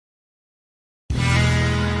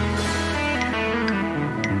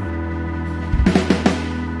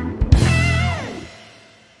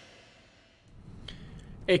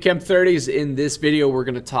Hey Chem 30s, in this video we're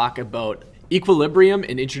going to talk about equilibrium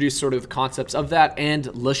and introduce sort of the concepts of that and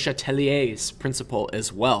Le Chatelier's principle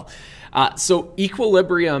as well. So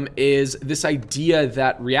equilibrium is this idea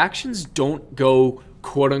that reactions don't go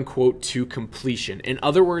quote unquote to completion. In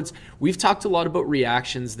other words, we've talked a lot about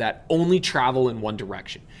reactions that only travel in one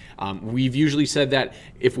direction. We've usually said that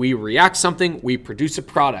if we react something, we produce a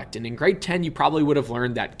product. And in grade 10, you probably would have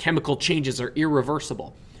learned that chemical changes are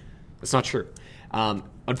irreversible. That's not true.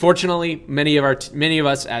 Unfortunately, many of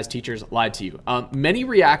us as teachers lied to you. Many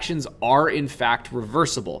reactions are in fact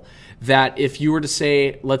reversible. That if you were to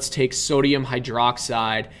say, let's take sodium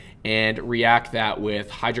hydroxide and react that with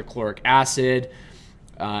hydrochloric acid,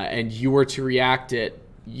 and you were to react it,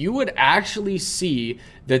 you would actually see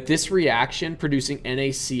that this reaction producing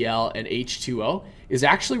NaCl and H2O is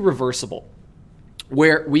actually reversible.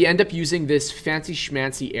 Where we end up using this fancy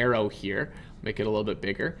schmancy arrow here, make it a little bit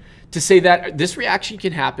bigger, to say that this reaction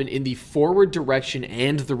can happen in the forward direction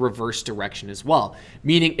and the reverse direction as well.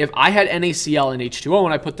 Meaning if I had NaCl and H2O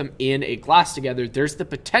and I put them in a glass together, there's the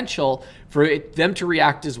potential for them to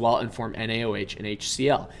react as well and form NaOH and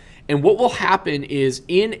HCl. And what will happen is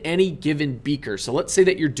in any given beaker, so let's say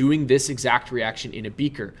that you're doing this exact reaction in a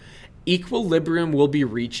beaker, equilibrium will be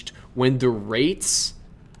reached when the rates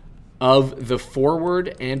of the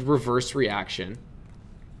forward and reverse reaction,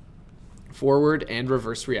 forward and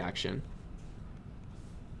reverse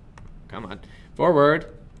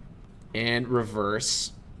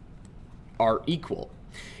are equal.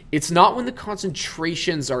 It's not when the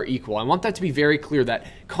concentrations are equal. I want that to be very clear that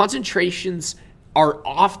concentrations are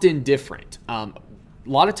often different. A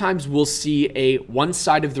lot of times we'll see one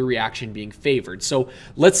side of the reaction being favored. So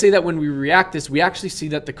let's say that when we react this, we actually see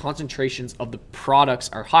that the concentrations of the products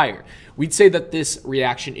are higher. We'd say that this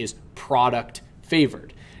reaction is product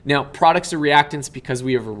favored. Now, products of reactants, because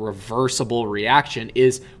we have a reversible reaction,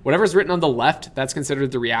 is whatever's written on the left, that's considered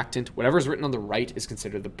the reactant. Whatever's written on the right is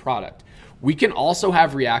considered the product. We can also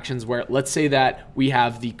have reactions where, let's say that we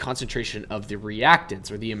have the concentration of the reactants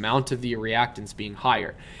or the amount of the reactants being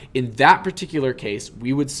higher. In that particular case,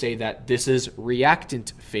 we would say that this is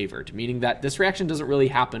reactant favored, meaning that this reaction doesn't really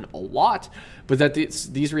happen a lot, but that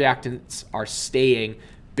these reactants are staying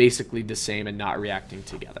basically the same and not reacting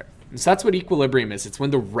together. And so that's what equilibrium is. It's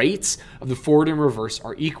when the rates of the forward and reverse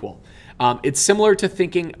are equal. It's similar to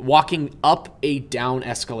thinking walking up a down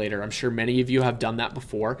escalator. I'm sure many of you have done that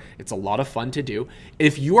before. It's a lot of fun to do.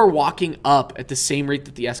 If you are walking up at the same rate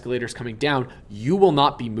that the escalator is coming down, you will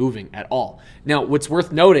not be moving at all. Now, what's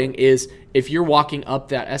worth noting is if you're walking up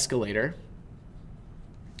that escalator,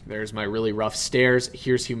 there's my really rough stairs,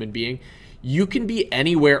 here's human being. You can be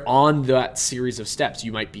anywhere on that series of steps.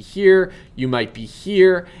 You might be here, you might be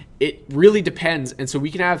here. It really depends. And so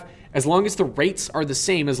we can have, as long as the rates are the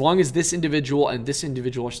same, as long as this individual and this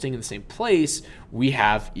individual are staying in the same place, we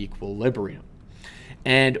have equilibrium.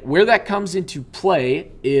 And where that comes into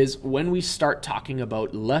play is when we start talking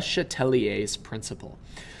about Le Chatelier's principle.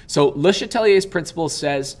 So Le Chatelier's principle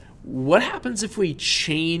says, what happens if we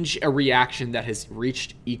change a reaction that has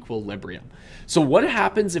reached equilibrium? So what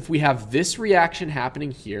happens if we have this reaction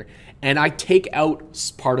happening here and I take out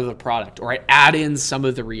part of the product or I add in some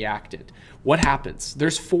of the reactant? What happens?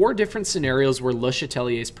 There's 4 different scenarios where Le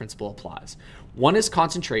Chatelier's principle applies. One is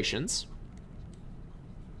concentrations.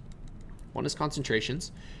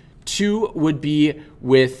 2 would be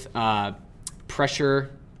with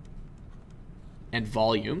pressure and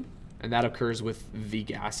volume, and that occurs with the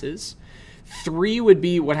gases. 3 would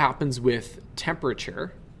be what happens with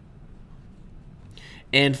temperature.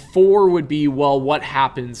 And 4 would be, well, what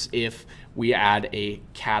happens if we add a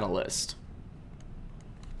catalyst?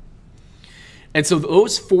 And so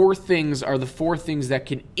those 4 things are the 4 things that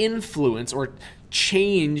can influence or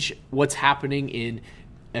change what's happening in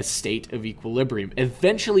a state of equilibrium.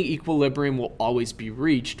 Eventually, equilibrium will always be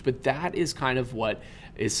reached, but that is kind of what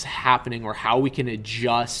is happening or how we can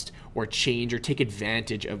adjust or change or take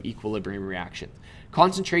advantage of equilibrium reactions.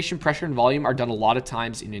 Concentration, pressure, and volume are done a lot of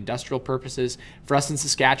times in industrial purposes. For us in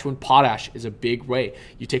Saskatchewan, potash is a big way.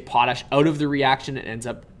 You take potash out of the reaction, it ends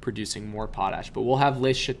up producing more potash. But we'll have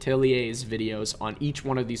Les Chatelier's videos on each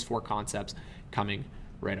one of these 4 concepts coming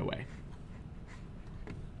right away.